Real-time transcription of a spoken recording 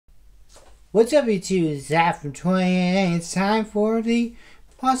What's up, YouTube? It's Zach from 28. It's time for the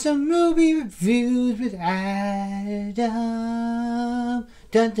awesome movie reviews with Adam.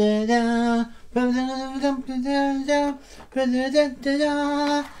 Dun, dun, dun. Dun, dun, dun, dun, dun, dun, dun, dun, dun,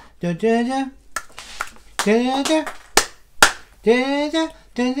 dun,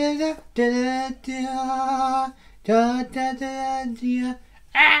 dun, dun, dun,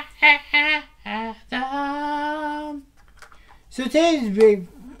 dun. So today's big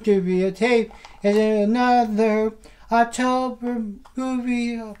videotape is another October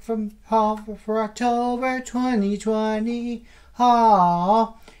movie from for October 2020.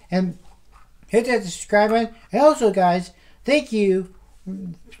 And hit that subscribe button. And also, guys, thank you.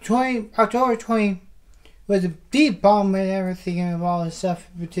 October 20 was a deep bomb and everything and all this stuff,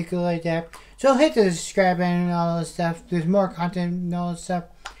 in particular like that. So hit the subscribe button and all this stuff. There's more content and all this stuff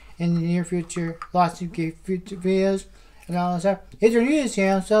in the near future. Lots of future videos and all this stuff. If you're new to this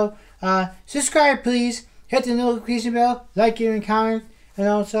channel, so subscribe please. Hit the notification bell, like and comment and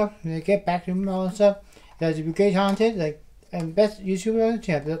all that stuff. And get back to all that stuff. That's a great content, like and best YouTuber on the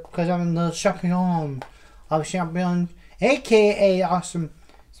channel because I'm the champion of champions, aka Awesome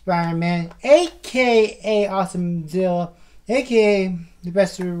Spider-Man, aka Awesome Zilla, aka the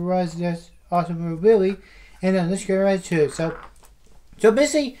best who was this Awesome Willie, and then let's get right to it. So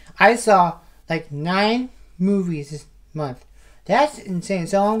basically, I saw like 9 movies this month. That's insane.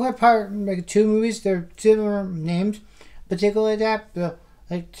 So I'm going to part like 2 movies. They're similar names, particularly that, but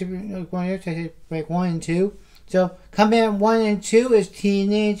like like 1 and 2. So coming in 1 and 2 is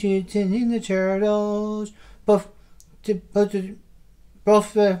Teenage Mutant Ninja Turtles, both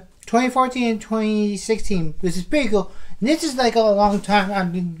 2014 and 2016. This is pretty cool. And this is like a long time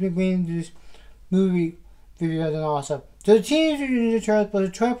I've been reading this movie videos and all stuff. So the Teenage Mutant Ninja Turtles, but the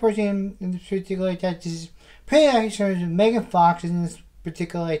 2014 in this particular like that, this is pretty nice. Megan Fox in this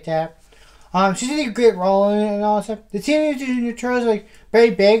particular like that. She did a great role in it and all that stuff. The Teenage Mutant Ninja Turtles are like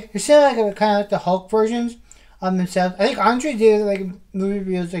very big. They're still like kind of like the Hulk versions of themselves. I think Andre did like movie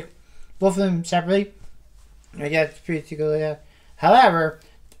reviews like both of them separately. Like that's pretty cool. Yeah. However,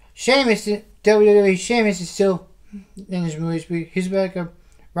 WWE Sheamus is still in his movies. He's like a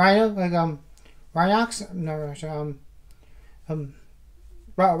Rhino, like Rhinox, no,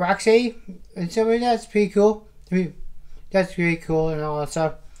 Roxy and stuff like that. That's pretty cool. That's pretty cool and all that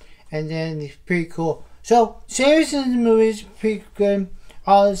stuff. And then it's pretty cool. So Sheamus in the movies pretty good.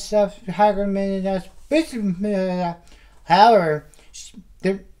 All this stuff, high recommended. That's basically that. However,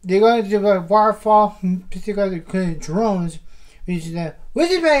 they're going to do a waterfall, particularly drones, which is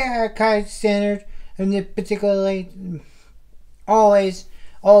very kind of standard, and they particularly always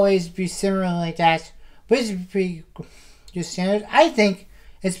be similar like that. But it's pretty just standard. I think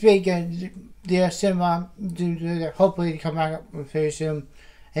it's pretty good. Their cinema, hopefully come back very soon,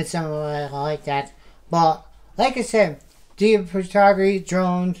 and something like that. But like I said, the photography,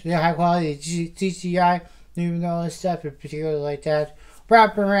 drones, the high quality CGI, even all this stuff, in particular like that.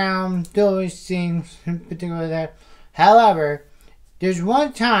 Wrap around, those things, in particular that. However, there's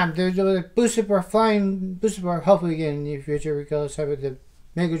one time there's a flying booster, hopefully again in the future we go start with the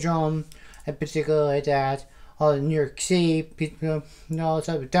Megadrome, in particular like that. All the New York City, people, all the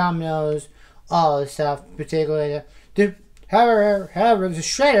stuff with Dominoes, all the stuff, particularly like that. However, the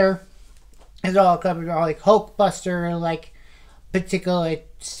Shredder is all covered, all like Hulkbuster, like particularly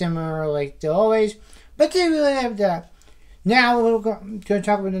similar, like the always, but they really have that. Now we're going to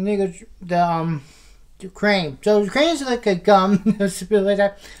talk about the crane. So the crane is like a gum, something like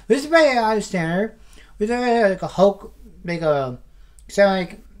that. This is very out of standard. We like a Hulk, like a sound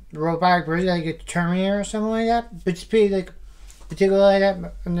like robotic version, like a Terminator or something like that. But it's pretty like particular like that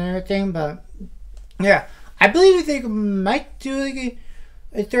and everything. But yeah, I believe they might do like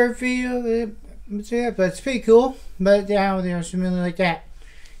a third video. But it's pretty cool. But yeah, they're something like that.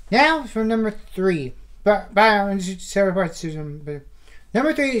 Now for number 3. But several parts of them. But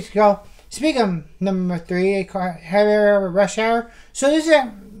number 3 is called. Speaking of number 3, Heavy Rush Hour. So this is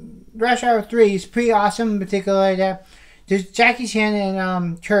Rush Hour 3 is pretty awesome, particularly that. There's Jackie Chan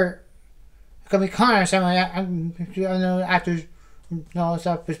and Kurt Connor or something like that. I don't know actors and all that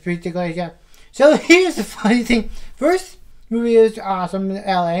stuff, but particularly like that. So here's the funny thing. First movie is awesome in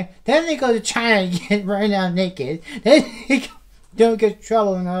LA. Then they go to China and get right now naked. Then they don't get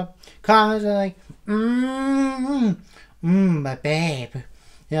trouble in the comments are like, my babe.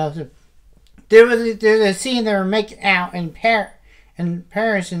 You know, so there's a scene they were making out in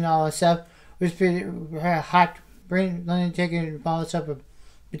Paris and all that stuff. It was pretty hot, bring taking all that stuff,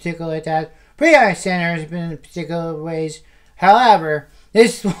 particularly like that. Pretty high standards, been in particular ways. However,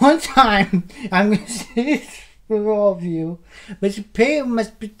 this one time, I'm gonna say for all of you. But it's pretty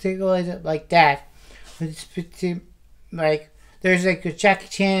much particular like that. It's pretty, like, there's like a Jackie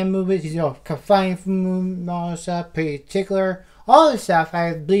Chan movie, you know, Confining from all this stuff, pretty particular. All this stuff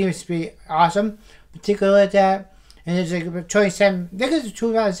I believe is pretty awesome, particularly like that. And there's like 27, I think it's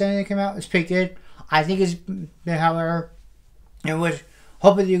 2007 that came out, it's pretty good. I think it's, however, it was,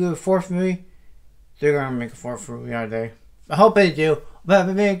 hoping they do a fourth movie. They're gonna make a fourth movie, aren't they? I hope they do. But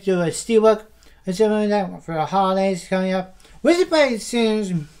we may do a steelbook or something like that for the holidays coming up. Wizard by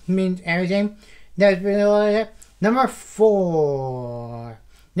Sinners means everything. That's really all like that. Number 4.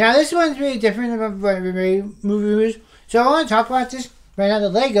 Now this one's really different than movie reviews. So I want to talk about this right now. The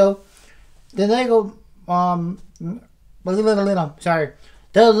Lego, sorry.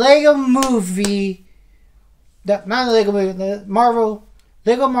 The Lego movie, not the Lego movie, the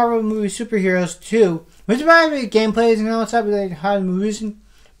Lego Marvel movie Superheroes 2, which might be gameplays and all type of like how the movies in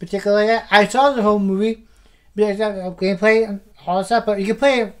particular. Like I saw the whole movie, gameplay and all that stuff, but you can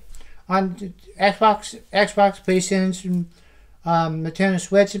play it on Xbox, PlayStation, Nintendo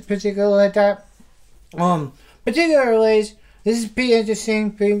Switch in particular like that. Particularly, this is pretty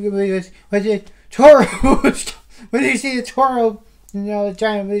interesting. Pretty good with the Toro, when you see the Toro, you know, the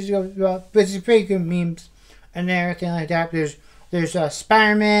giant, which is pretty good memes and everything like that. There's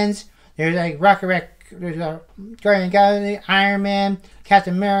Spider-Man's, there's like Rocket, there's Guardian of the Galaxy, Iron Man,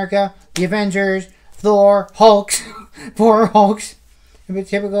 Captain America, the Avengers, Thor, Hulks, 4 Hulks, and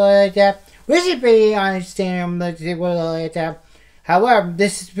typical like that. Which is pretty understandable, like that. However,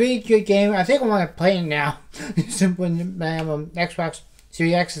 this is a pretty good game. I think I want to play it now. When my Xbox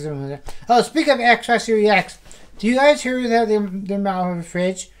Series X is something like that. Oh, speaking of Xbox Series X, do you guys hear that they're out of the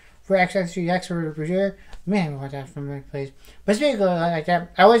fridge for Xbox Series X or the refrigerator? Man, I want that from my place. But speaking of like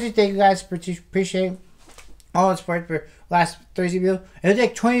that, I always thank you guys for appreciate all the support for last Thursday video. It was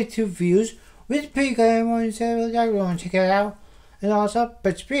like 22 views, which is pretty good. I want to say really good. Want to check it out and all stuff.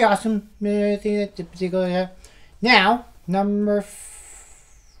 But it's pretty awesome. Anything that particular that. Now, number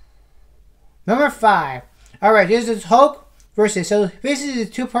 5. All right, this is Hulk versus. So basically,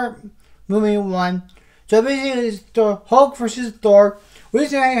 it's a 2-part movie in one. So basically, it's Hulk versus Thor. Which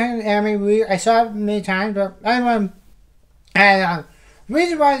is an anime movie. I saw it many times, but I don't. And the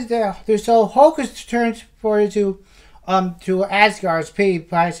reason why is that so Hulk is transported to Asgard. It's pretty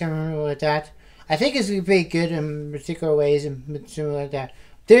probably something like that. I think it's pretty good in particular ways and something like that.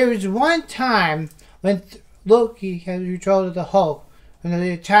 There was one time when Loki had control of the Hulk, and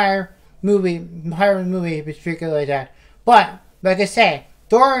the entire movie, particularly like that. But like I say,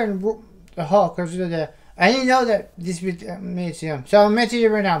 Thor and the Hulk are the. I didn't know that this would so I'm mentioning it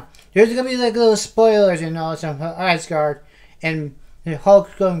right now. There's gonna be like little spoilers and all some Asgard and the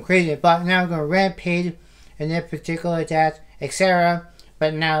Hulk's going crazy, but now I'm gonna rampage and that particular attack, etc.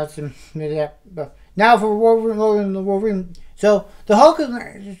 But now it's now for Wolverine. So the Hulk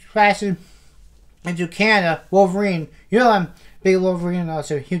is crashing into Canada. Wolverine, you know I'm big Wolverine and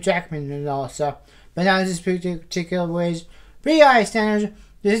also Hugh Jackman and all stuff. But now this particular ways, pretty high standards.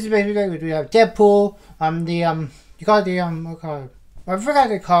 This is basically we have Deadpool, you call it the what call it? I forgot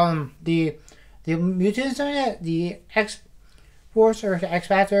to call them the mutants or that, the X-Force or the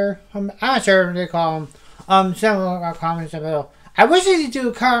X-Factor. I'm not sure what they call them. Some comments about. I wish they could do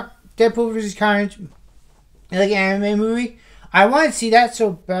a Deadpool versus Carnage, like an anime movie. I want to see that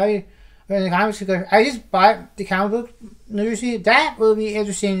so badly in the comics because I just bought the comic book. That will be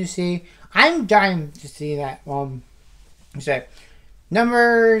interesting to see. I'm dying to see that. So.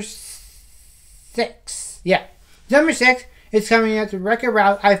 Number 6. Yeah. Number 6 is coming out to Wreck-It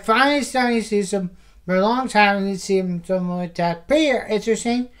Ralph. I finally started to see some for a long time and see something like that. Pretty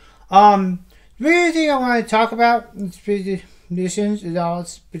interesting. The really thing I want to talk about is conditions and all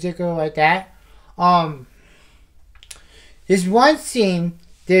it's particular like that. There's one scene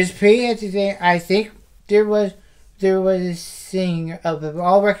there's pretty interesting. I think there was a scene of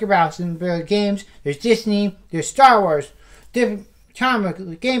all Wreck-It Ralphs in the games. There's Disney, there's Star Wars, different comic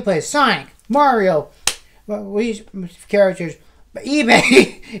gameplay, Sonic, Mario, characters,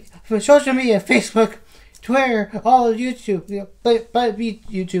 eBay, for social media, Facebook, Twitter, all YouTube, but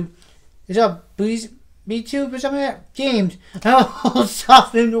YouTube. It's all YouTube or something like that. Games, all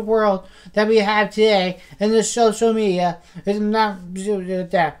stuff in the world that we have today, and the social media is not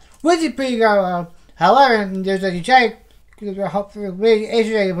that. Which is pretty good. However, there's like a giant,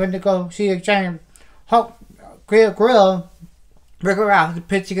 when to go see a giant Hulk gorilla. Work around,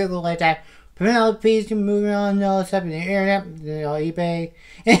 particularly like that. Penelope's moving on and all stuff in the internet, eBay,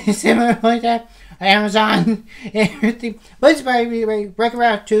 and similar like that. Amazon, everything. But it's very Wreck-It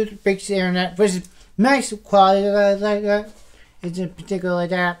Ralph 2 breaks the internet, which is nice quality like that. It's in particular like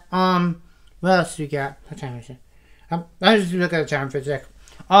that. What else do we got? What time is it? I'm just looking at the time for a sec.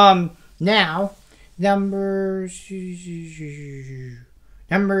 Now, number 7.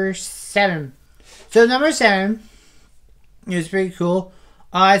 So number 7 is pretty cool.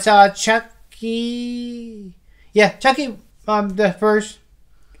 I saw Chucky. Yeah, Chucky. The first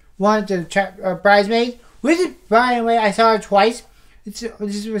one, the Bridesmaid. Which is, by the way, I saw it twice. This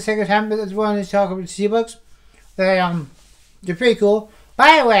is the second time, but it's one of the talk about the books. They're pretty cool.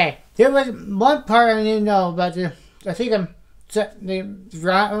 By the way, there was one part I didn't know about I think the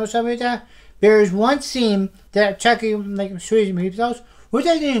or something like that. There's one scene that Chucky like Swedish meatballs, which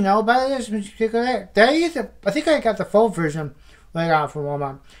I didn't know about this particular. I think I got the full version later on from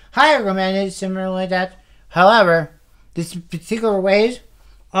Walmart. Highly recommended, similar like that. However, this particular ways,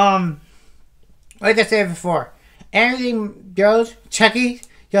 like I said before, everything goes. Chucky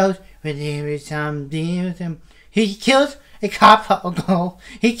goes. When there is something with him, he kills a cop.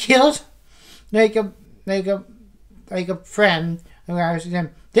 He kills like a friend.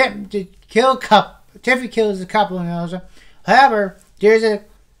 Then to kill a couple. Jeffrey kills a couple and all that. However, there's a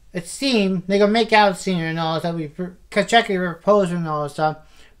scene, they gonna make out scene and all that stuff. Because Chucky proposed and all that stuff.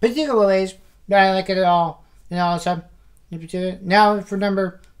 Particular ways that I like it all and all that stuff. Now for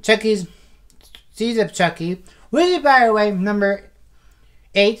number Chucky's Season of Chucky, which is by the way number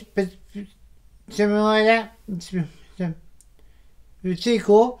 8, but similar like that. It's pretty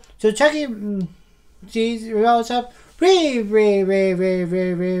cool. So Chucky sees all that stuff. Very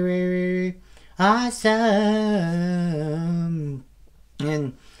awesome.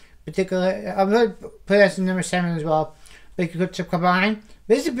 In particular, I'm going to put this in number 7 as well. But to combine,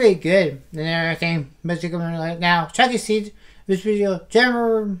 this is pretty good and everything. Particularly like now, Chucky sees this video,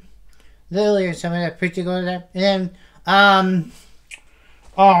 General Lily or something that particular there. And then,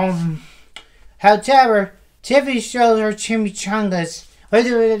 however, Tiffany shows her chimichangas.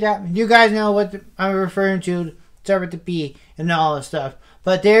 You guys know what I'm referring to. Start with the B and all this stuff.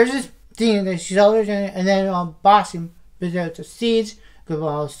 But there's this thing that she's always in, and then bossing with the seeds, which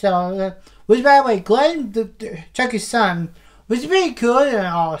by the way, Glenn, Chucky's son, was pretty good and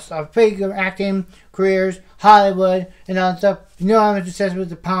all this stuff. Pretty good acting careers, Hollywood, and all that stuff. You know I'm obsessed with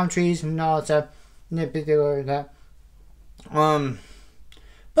the palm trees and all that stuff. And particular that.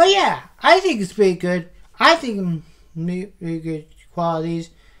 But yeah, I think it's pretty good. I think pretty good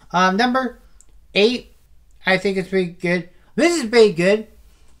qualities. Number 8. I think it's pretty good. This is pretty good.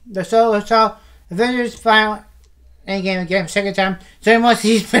 So Avengers Final Endgame again, second time. So I want to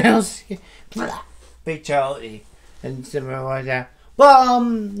see these panels. Fatality. And similar like that. Well,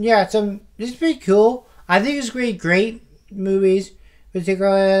 yeah, this is pretty cool. I think it's great movies,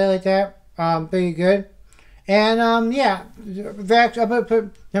 particularly like that. Pretty good. And, yeah. I'm going to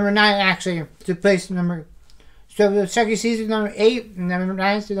put number 9 actually to place number. So the second season, number 8, and number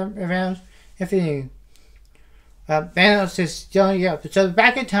 9 is around Infinity. Thanos is still so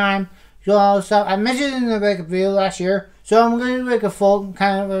back in time. So I mentioned in the video last year. So I'm going to do a full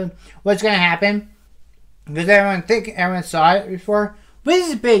kind of what's going to happen because everyone saw it before. But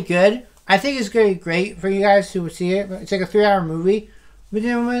this is pretty good. I think it's going to be great for you guys to see it. It's like a 3-hour movie. But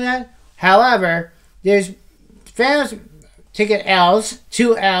then with that, however, there's Thanos taking L's,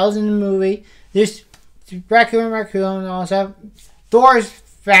 2 L's in the movie. There's Raccoon and all that stuff. Thor's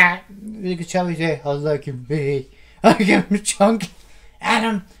fat. You can tell me say, I like him big. I like him chunky.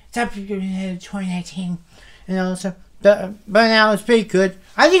 Adam, it's up to 2019. And all that stuff. But now it's pretty good.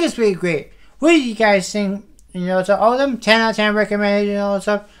 I think it's pretty great. What do you guys think? So all of them 10 out of 10 recommended and all that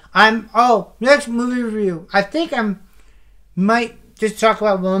stuff. Next movie review. I think might just talk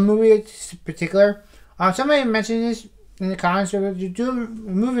about one movie in particular. Somebody mentioned this in the comments. So to do a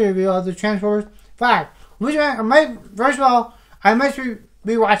movie review of the Transformers 5. First of all, I might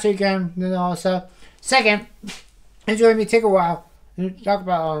rewatch it again and all that stuff. Second, it's going to take a while to talk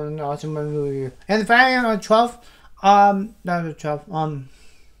about some movie review. And finally on 12th,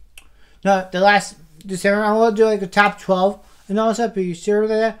 the last December, I'm going to do like the top 12 and all that stuff. Are you sure of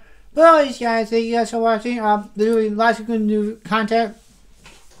that? But all these guys, thank you guys for watching. They're doing lots of good new content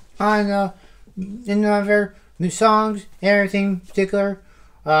on in November, new songs, everything particular.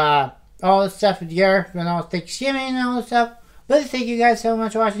 All the stuff with the earth and all Thanksgiving and all that stuff. But thank you guys so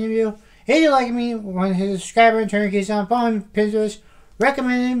much for watching the video. If you like me, want to hit the subscribe button, turn your keys on, follow me on Pinterest,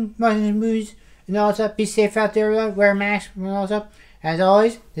 recommending watching movies and all that stuff. Be safe out there, wear a mask and all that stuff. As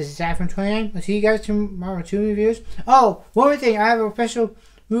always, this is Zach from 29. I'll see you guys tomorrow with 2 reviews. Oh, one more thing, I have a special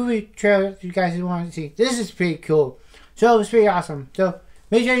movie trailer if you guys want to see. This is pretty cool. So it's pretty awesome. So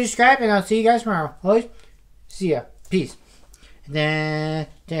make sure you subscribe and I'll see you guys tomorrow. Always, see ya. Peace. And then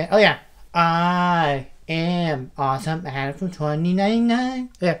oh yeah. I am awesome. Adam from 2099.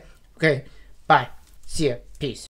 Yeah. Okay. Bye. See ya. Peace.